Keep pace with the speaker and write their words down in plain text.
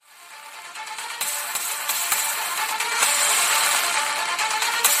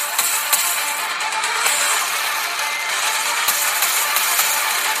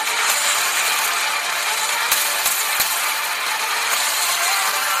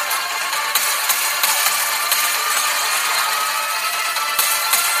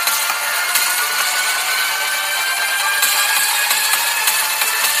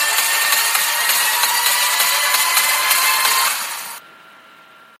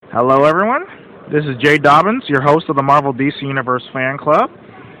Hello, everyone. This is Jay Dobbins, your host of the Marvel DC Universe Fan Club,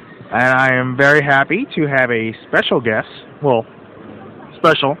 and I am very happy to have a special guest. Well,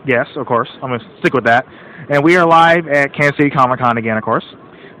 special guest, of course. I'm going to stick with that. And we are live at Kansas City Comic Con again, of course.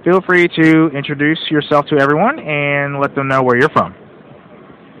 Feel free to introduce yourself to everyone and let them know where you're from.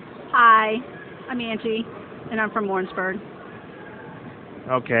 Hi, I'm Angee, and I'm from Warrensburg.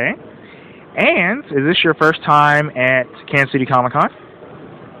 Okay. And is this your first time at Kansas City Comic Con?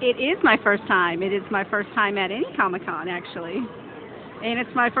 It is my first time. It is my first time at any Comic Con, actually. And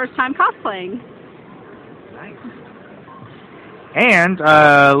it's my first time cosplaying. Nice. And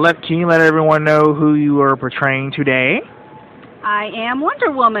can you let everyone know who you are portraying today? I am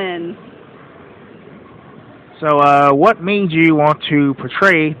Wonder Woman. So what made you want to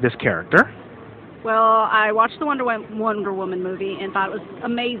portray this character? Well, I watched the Wonder Woman movie and thought it was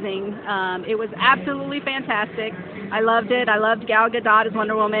amazing. It was absolutely fantastic. I loved it. I loved Gal Gadot as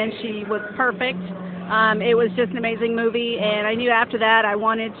Wonder Woman. She was perfect. It was just an amazing movie, and I knew after that I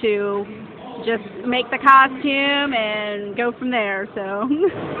wanted to just make the costume and go from there. So.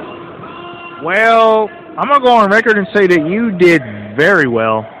 Well, I'm gonna go on record and say that you did very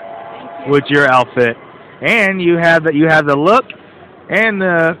well with your outfit, and you have the look and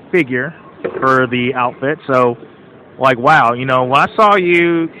the figure for the outfit. So, like, wow, when I saw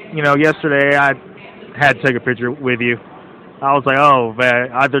you, yesterday, I had to take a picture with you. I was like, oh, man,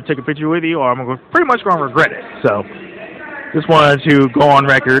 either take a picture with you or I'm pretty much going to regret it. So, just wanted to go on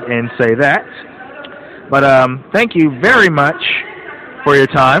record and say that. But thank you very much for your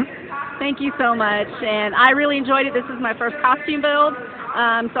time. Thank you so much, and I really enjoyed it. This is my first costume build,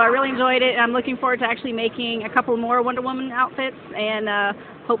 so I really enjoyed it, and I'm looking forward to actually making a couple more Wonder Woman outfits, and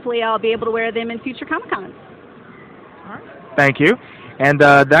hopefully I'll be able to wear them in future Comic-Cons. All right. Thank you. And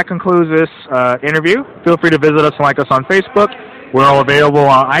that concludes this interview. Feel free to visit us and like us on Facebook. We're all available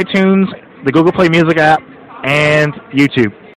on iTunes, the Google Play Music app, and YouTube.